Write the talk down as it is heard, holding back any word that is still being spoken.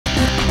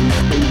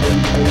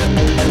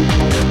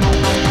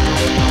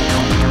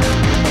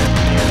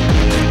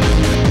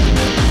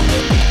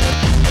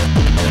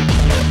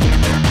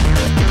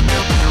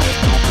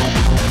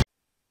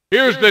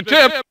Here's the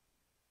tip.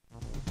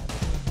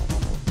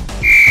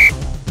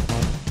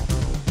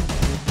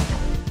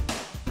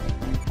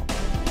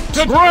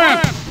 To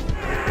Grant.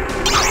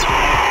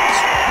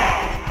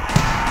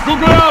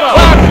 Guglielmo.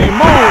 Classy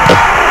move.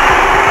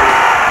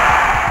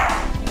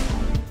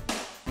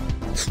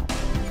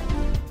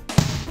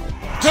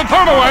 To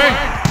Turnaway.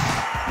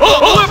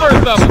 Delivers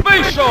the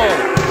facial.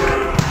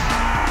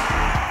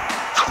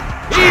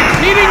 He's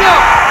heating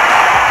up.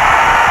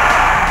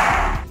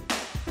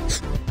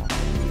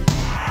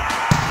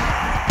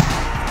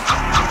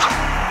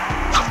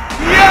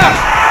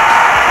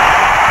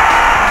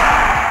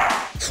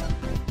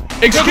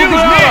 Excuse me!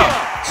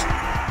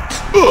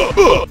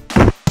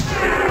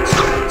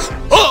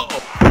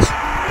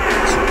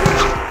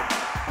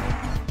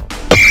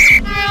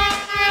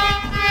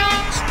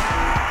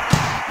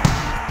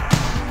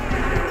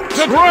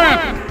 To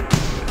Grant!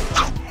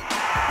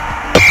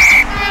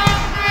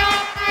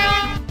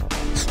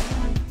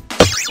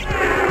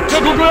 To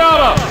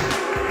Guglielmo!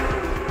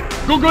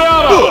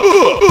 Guglielmo!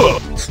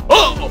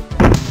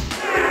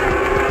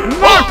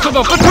 Knock to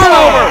the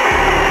turnover!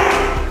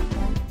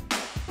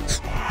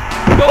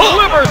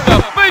 Delivers the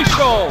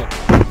facial!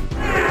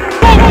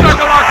 Boom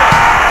shakalaka!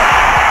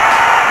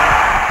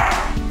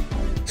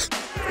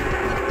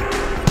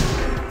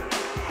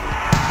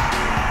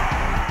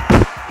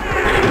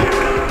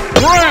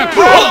 Grant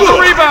grabs the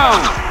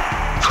rebound!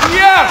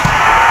 Yes!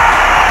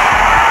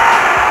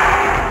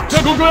 To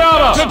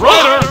Guglielmo! To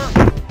Ryder!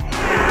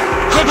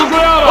 To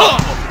Guglielmo!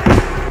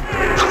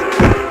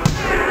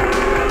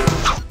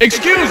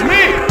 Excuse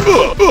me!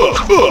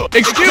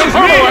 Excuse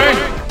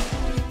me!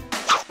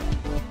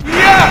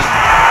 Yes!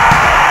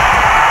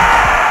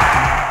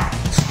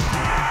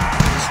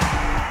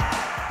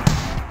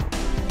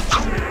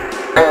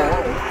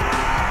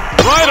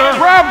 Ryder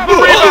grabs the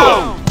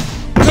rebound!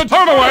 To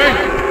Turnaway!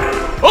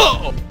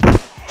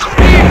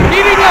 He's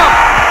heating up!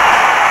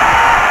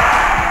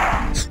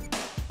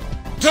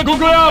 To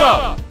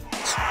Guglielmo!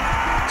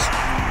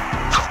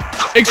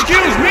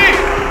 Excuse me!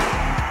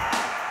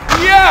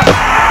 Yes!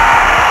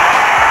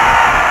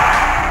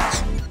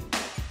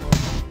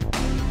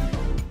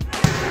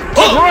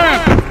 To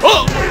Grant!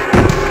 Boom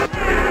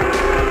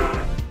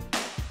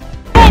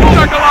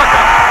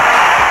shakalaka!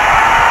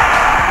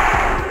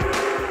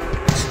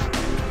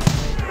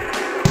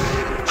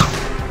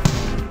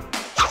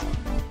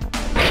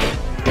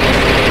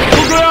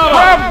 Guglielmo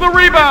grabs the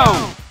rebound!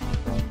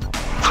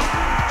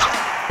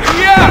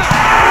 Yes!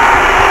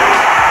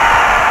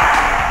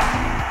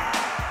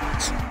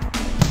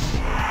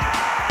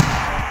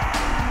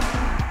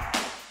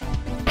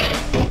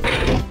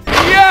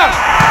 Yes!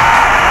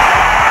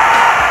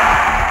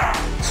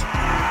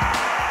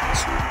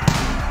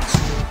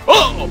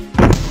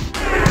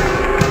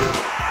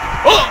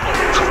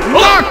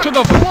 Knock to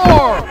the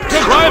floor! To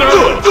Ryder!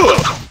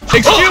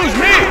 Excuse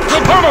me! To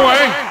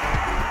Turnaway!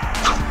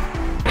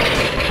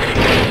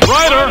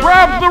 Ryder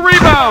grabs the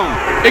rebound!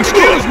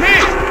 Excuse me!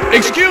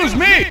 Excuse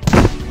me!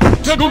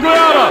 To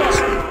Guglielmo!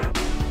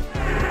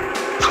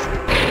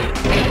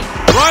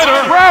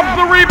 Ryder grabs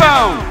the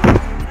rebound!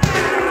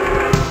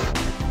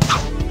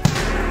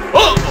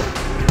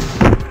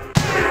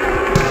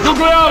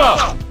 Guglielmo!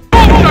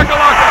 Boom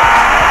shakalaka!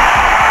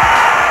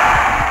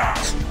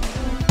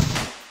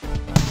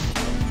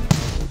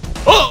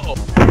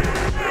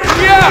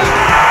 Yes!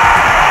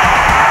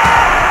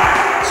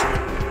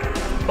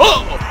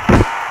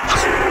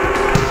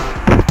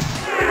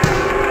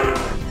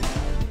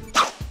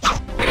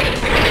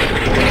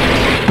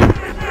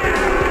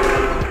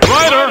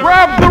 Ryder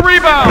grabs the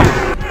rebound!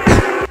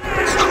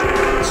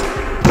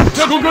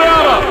 To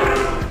Guglielmo!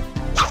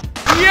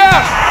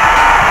 Yes!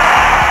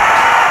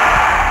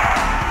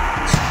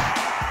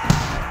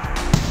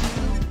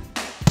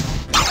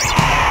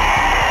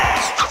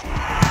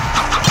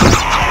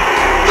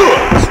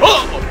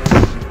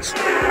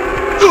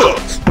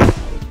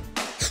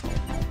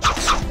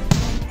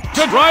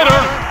 To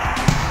Ryder!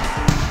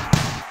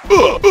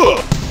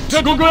 To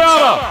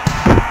Guglielmo!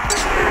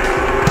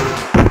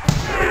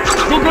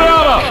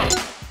 Guglielmo!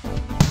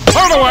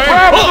 Turnaway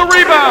grabs the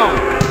rebound!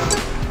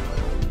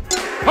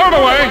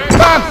 Turnaway,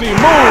 fancy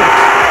move!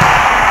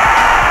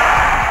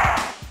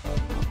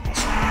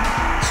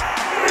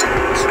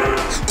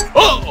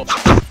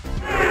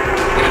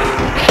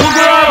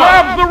 Guglielmo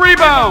grabs the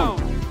rebound!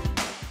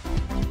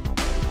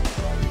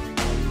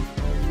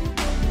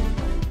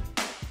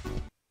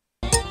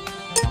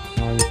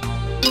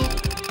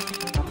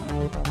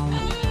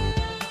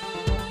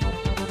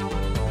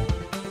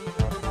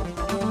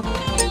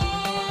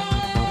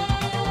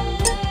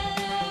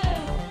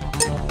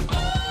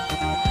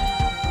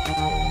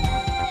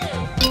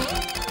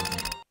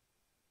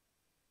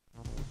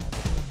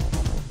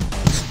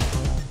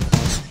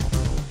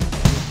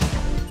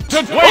 To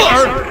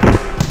Waiter!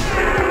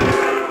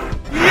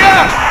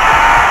 Yes!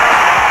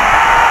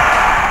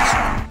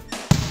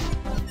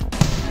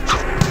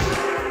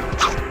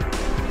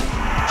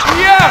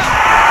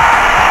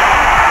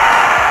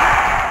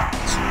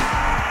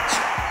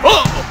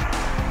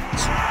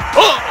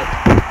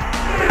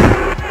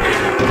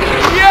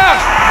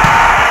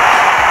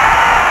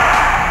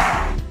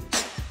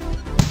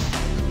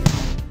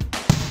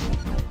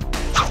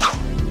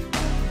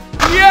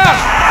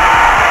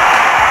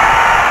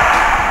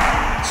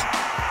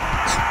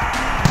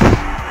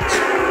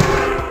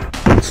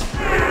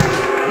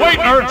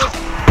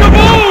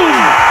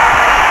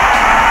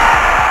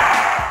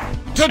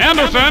 To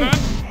Anderson.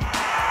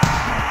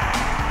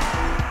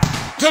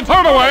 To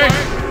Hardaway.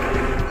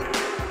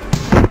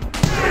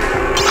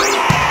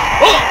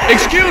 Oh,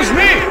 excuse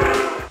me.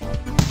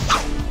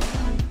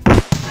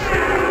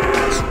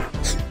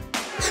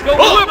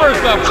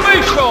 Delivers the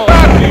facial.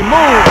 Fancy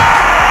move.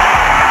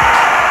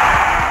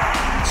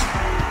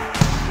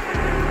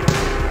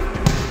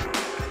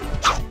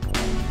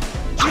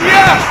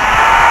 Yes.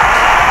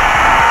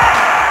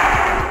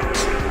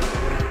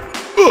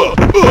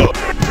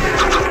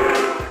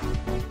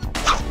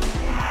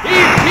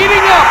 He's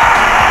heating up.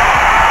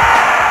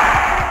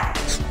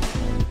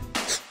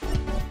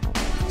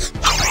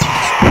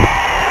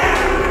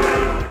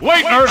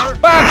 Waitner,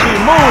 fancy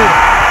move.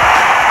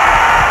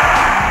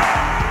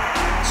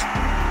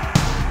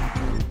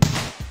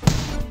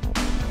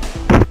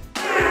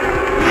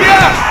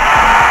 Yes.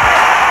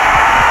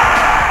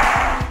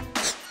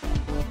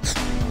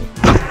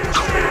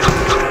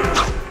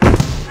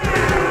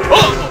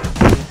 Oh.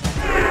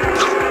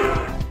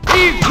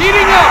 He's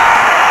heating up.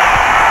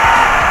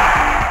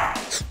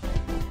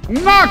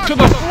 Knocked to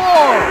the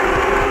floor.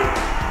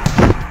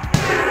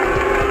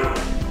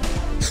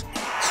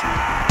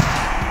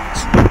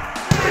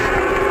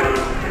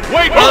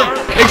 Wait,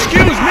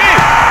 excuse me.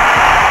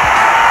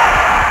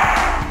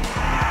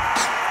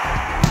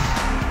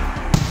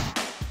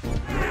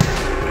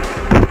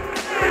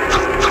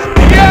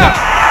 Yes.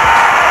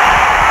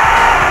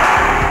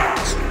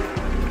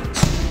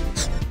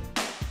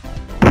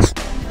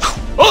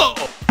 Oh.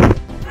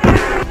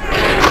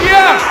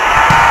 Yes.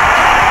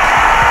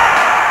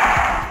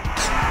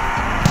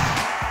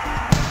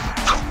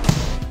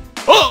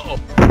 Oh!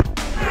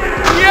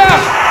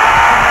 Yes!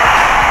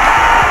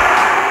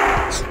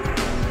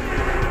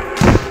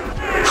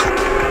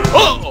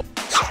 Oh!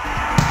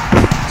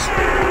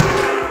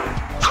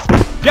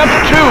 Gets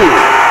two!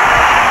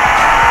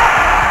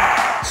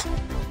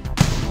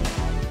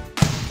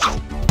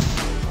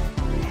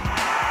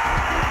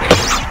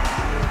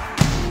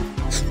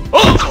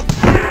 Oh!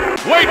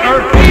 Waitner,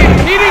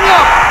 he's heating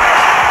up!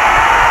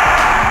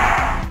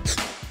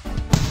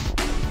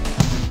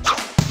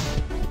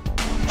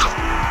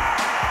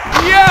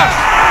 Yes!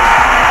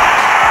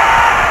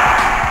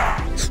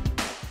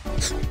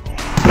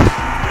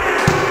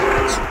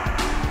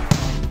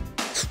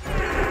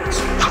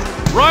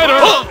 Ryder!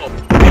 Oh!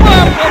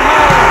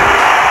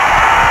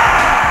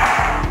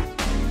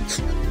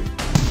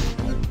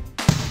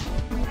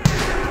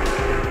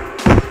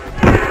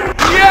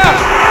 Yes!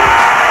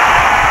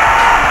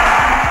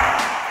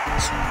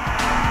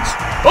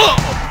 Oh!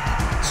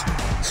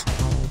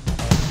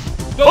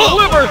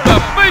 Delivers the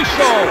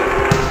facial!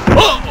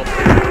 Oh!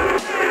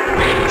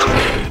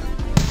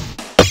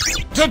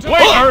 To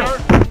Waitner!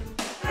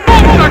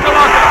 Boom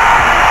shakalaka!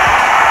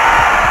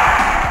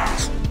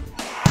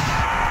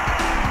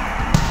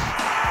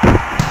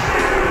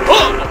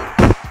 Oh!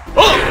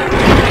 Oh!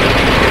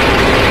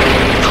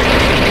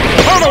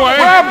 Hardaway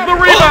grabs the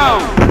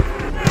rebound!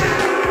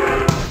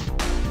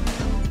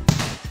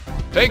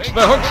 Takes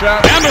the hook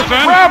shot.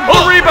 Anderson grabs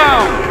the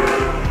rebound!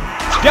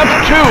 Gets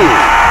two!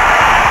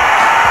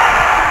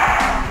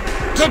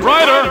 To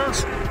Ryder!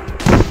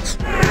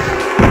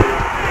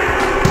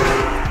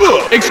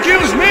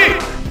 Excuse me!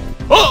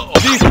 Oh!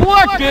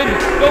 Deflected!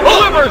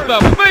 Delivers the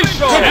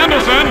facial! To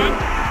Anderson!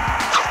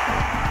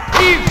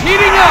 He's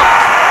heating up!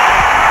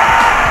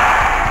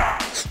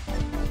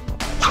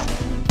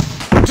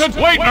 To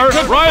Waitner!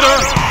 To Ryder!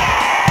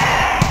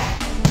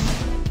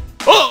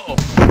 Oh!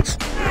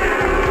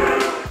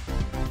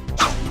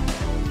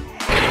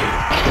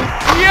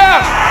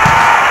 Yes!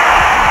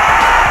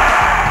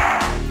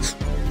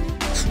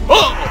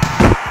 Oh!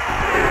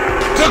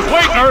 To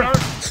Waitner!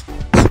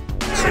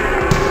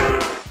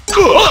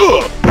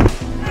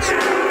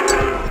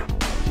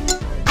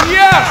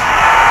 Yes!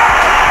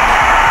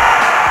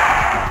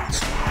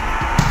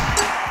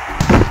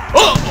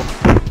 Oh!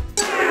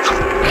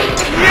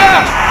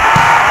 Yes!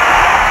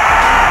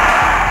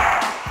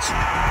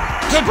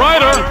 To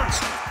Ryder!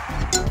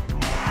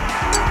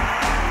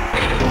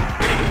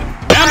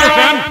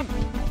 Anderson!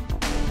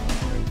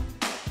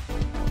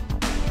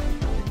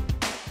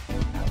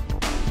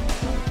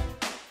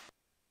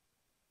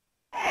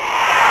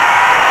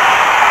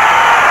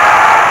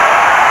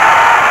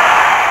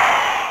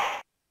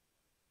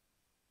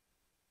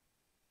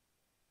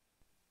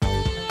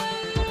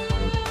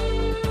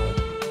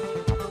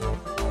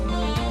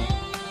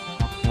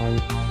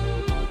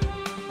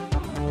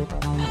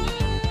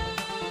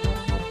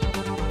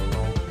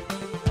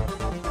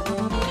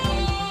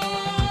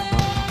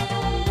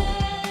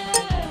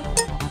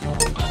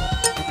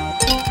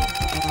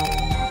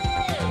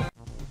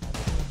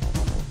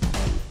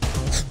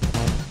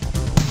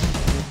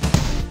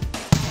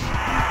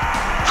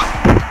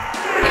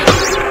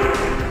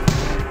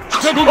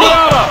 To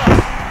Guguala!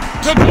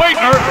 To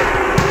Waitner!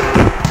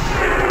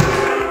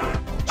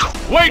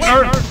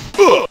 Waitner!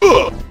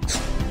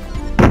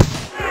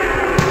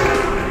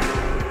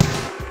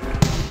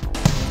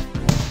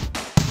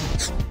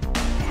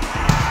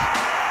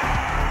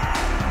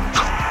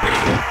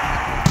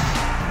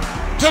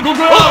 To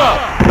Guguala!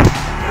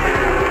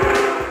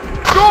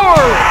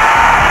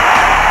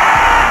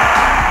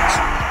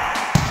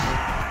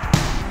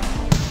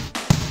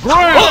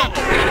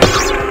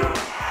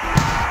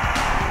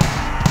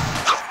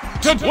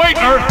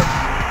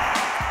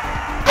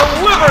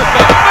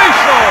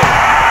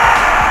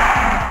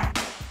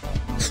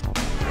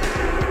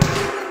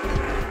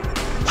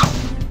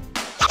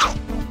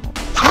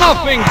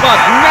 Nothing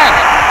but net.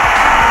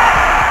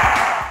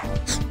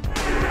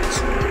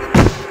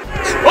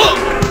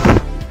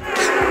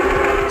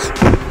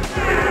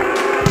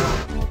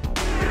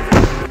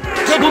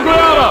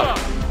 Gugliotta.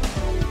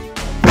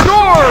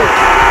 Score.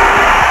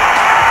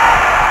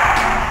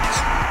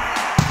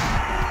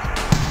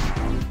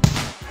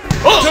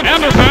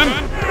 Anderson.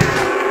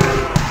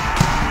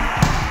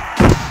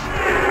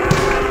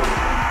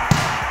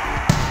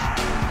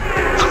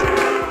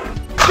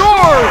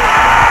 Score.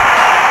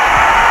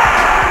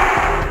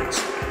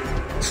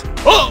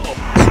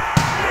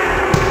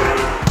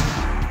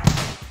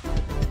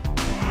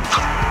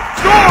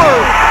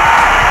 Score.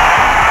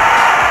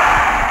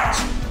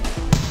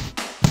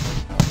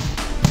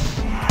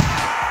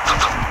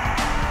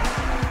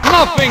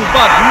 Nothing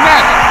but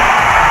net.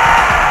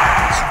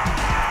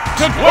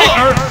 To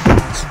Waitner.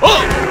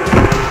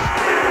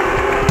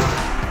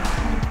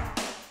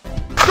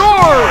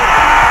 Score.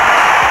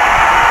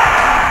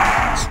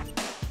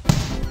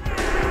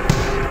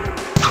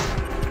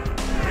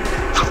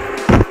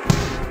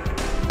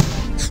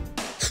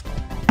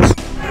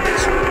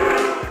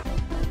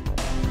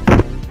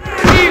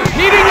 He's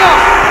heating up.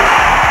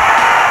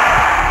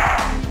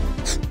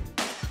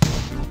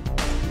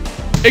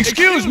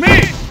 Excuse me.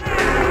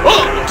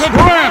 To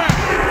Grant.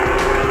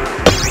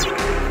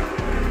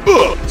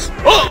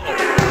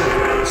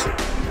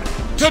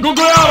 To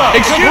Gugliotta.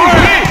 Excuse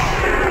me.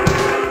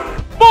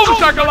 Boom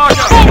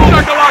shakalaka. Boom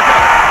shakalaka.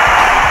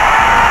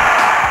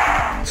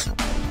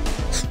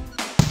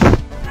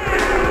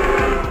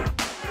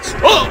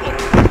 Score.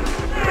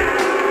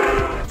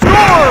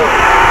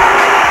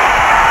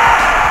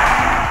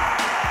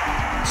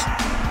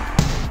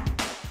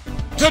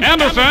 To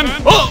Anderson.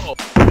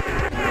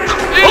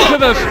 Into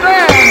the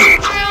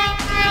stand.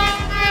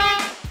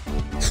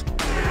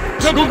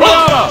 To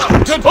Gugliotta.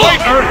 To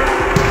Waitner.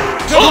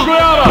 To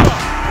Gugliotta.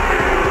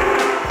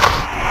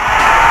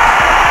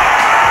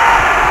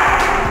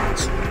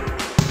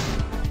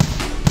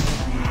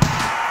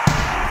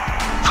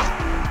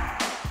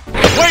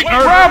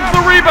 Waitner grabs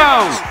the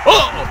rebound.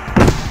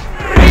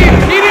 He's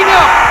heating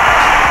up.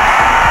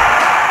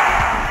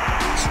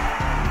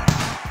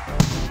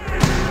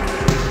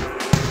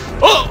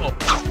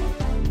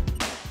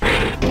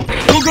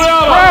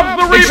 Gugliotta grabs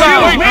the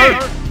rebound. Waitner.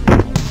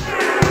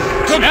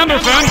 To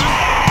Anderson.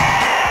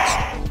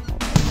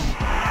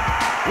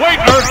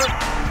 Waitner.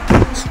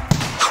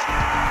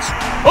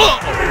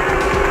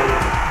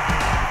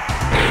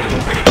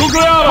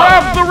 Gugliotta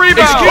grabs the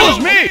rebound. Excuse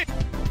me.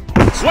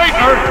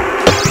 Waitner.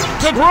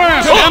 To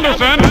Grant. To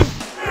Anderson.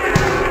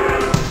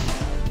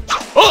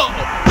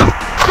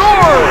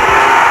 Score.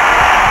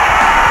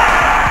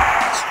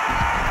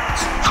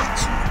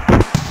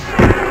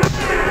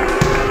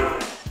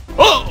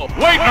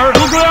 Waitner.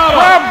 Gugliotta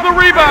grabs the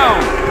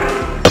rebound.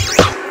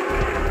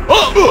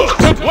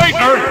 To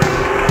Waitner.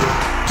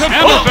 To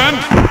Anderson.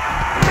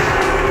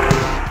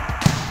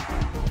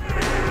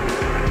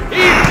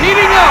 He's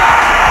heating up.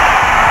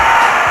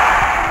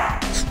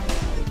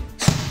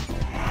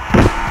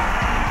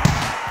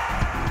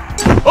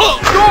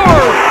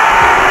 Score.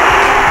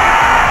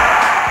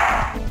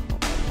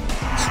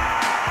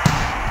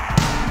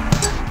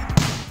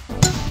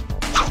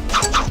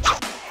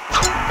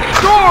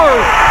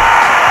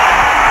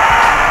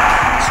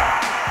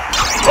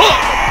 Score.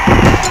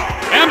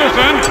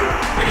 Anderson.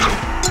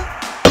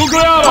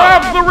 Gugliotta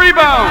grabs the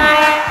rebound.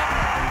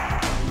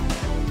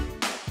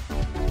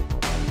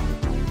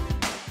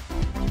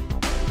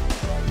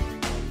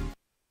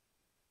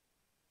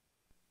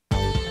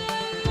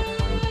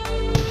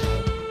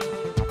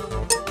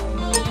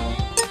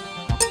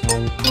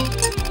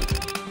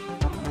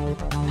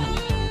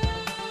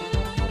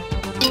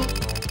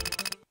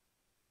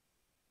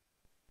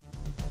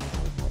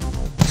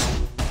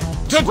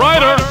 To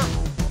Ryder.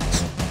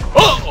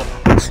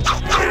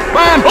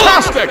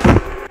 Fantastic.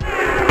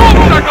 Boom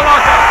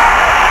shakalaka.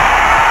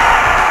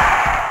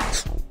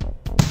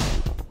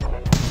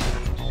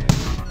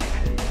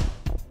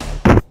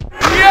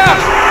 Yes.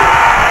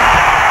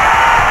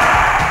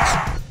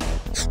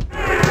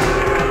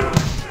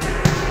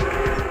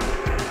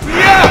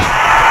 Yes.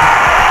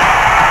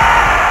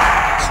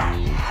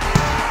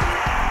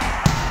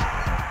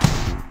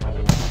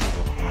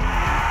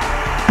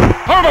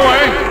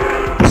 Hardaway.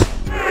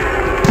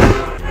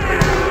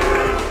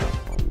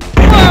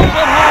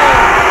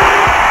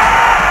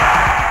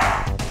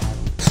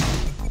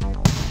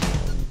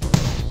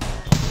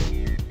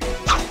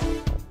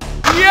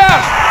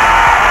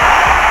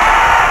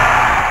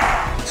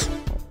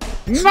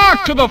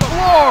 Knocked to the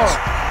floor.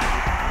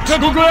 To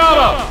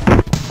Gugliotta.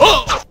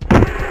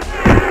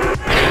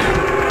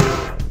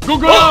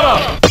 Gugliotta.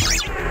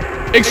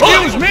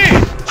 Excuse me.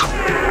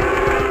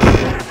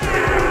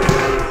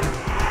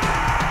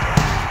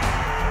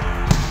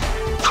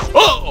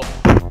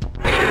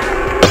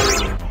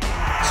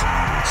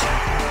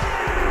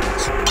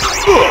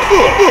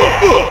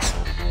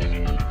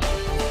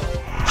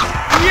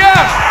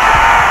 Yes.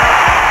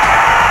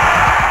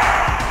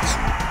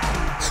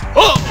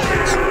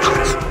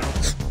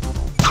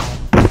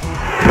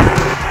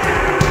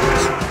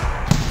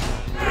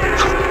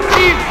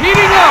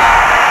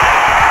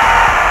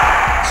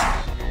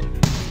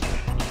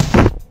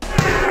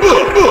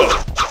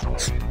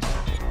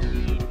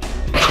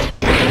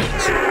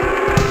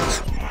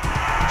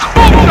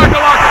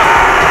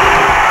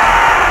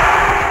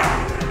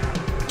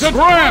 To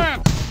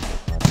Grant.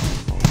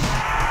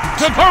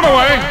 To turn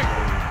away.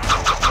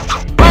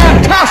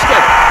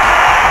 Fantastic.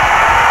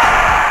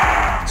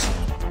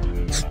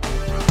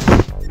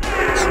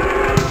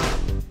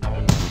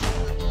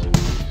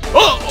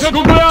 To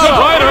Gugliata. To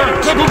Ryder.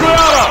 To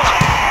Gugliata.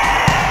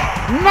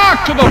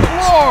 Knocked to the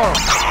floor.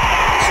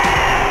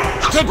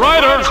 To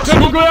Ryder. To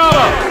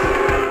Gugliata.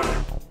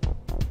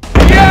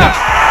 Yes.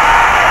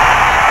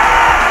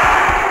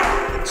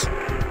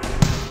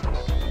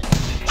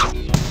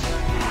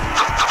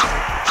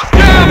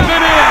 Jams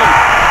it in.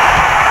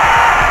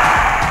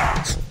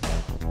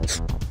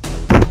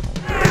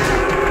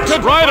 To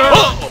Ryder.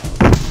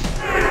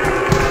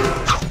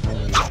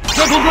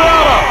 To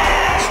Gugliata.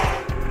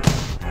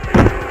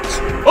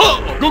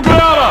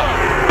 Gugliata!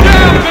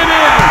 Jams it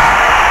in!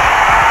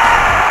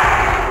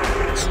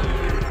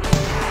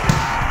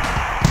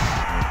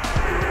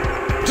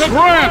 To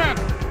Grant!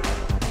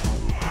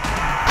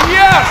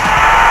 Yes!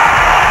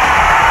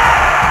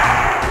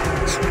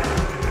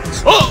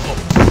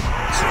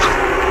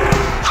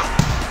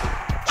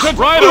 To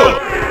Ryder!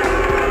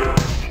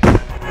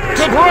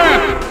 To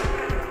Grant!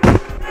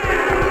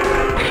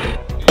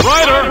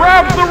 Ryder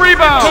grabs the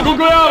rebound! To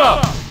Gugliata!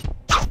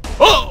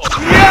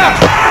 Yes!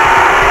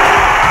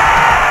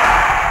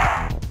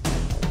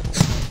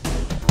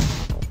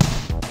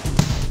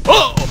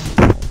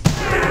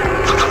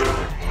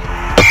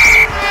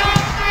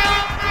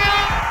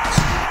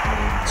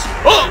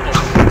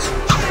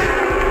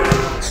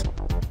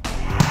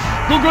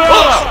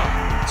 Gugliata!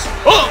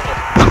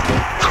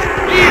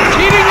 He's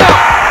heating up!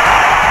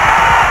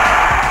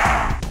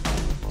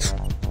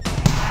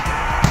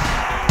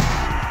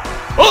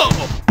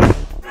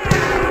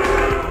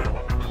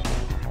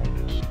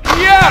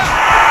 Yes!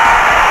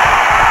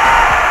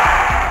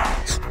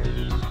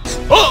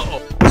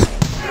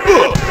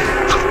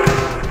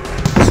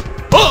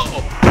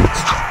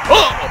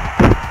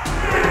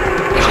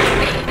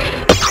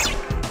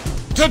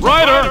 To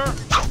Ryder!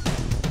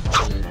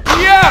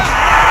 Yes!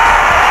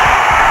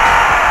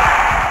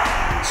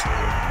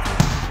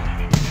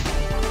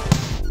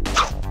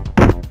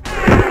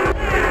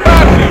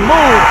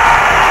 Move!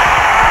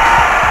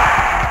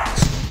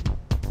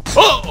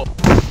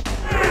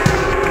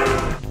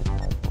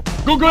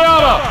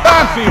 Gugliata!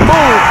 Fancy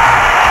move!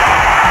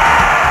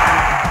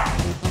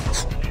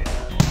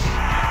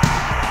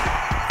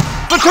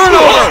 The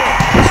turnover!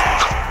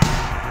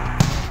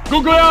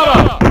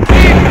 Gugliata!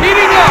 He's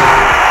heating up!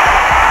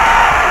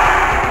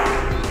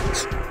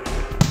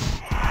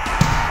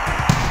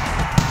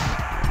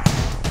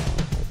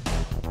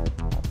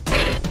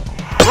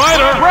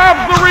 Ryder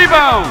grabs the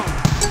rebound!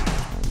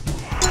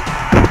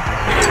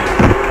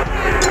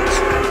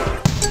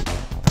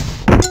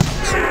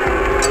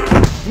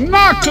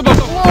 Knocked to the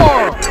floor!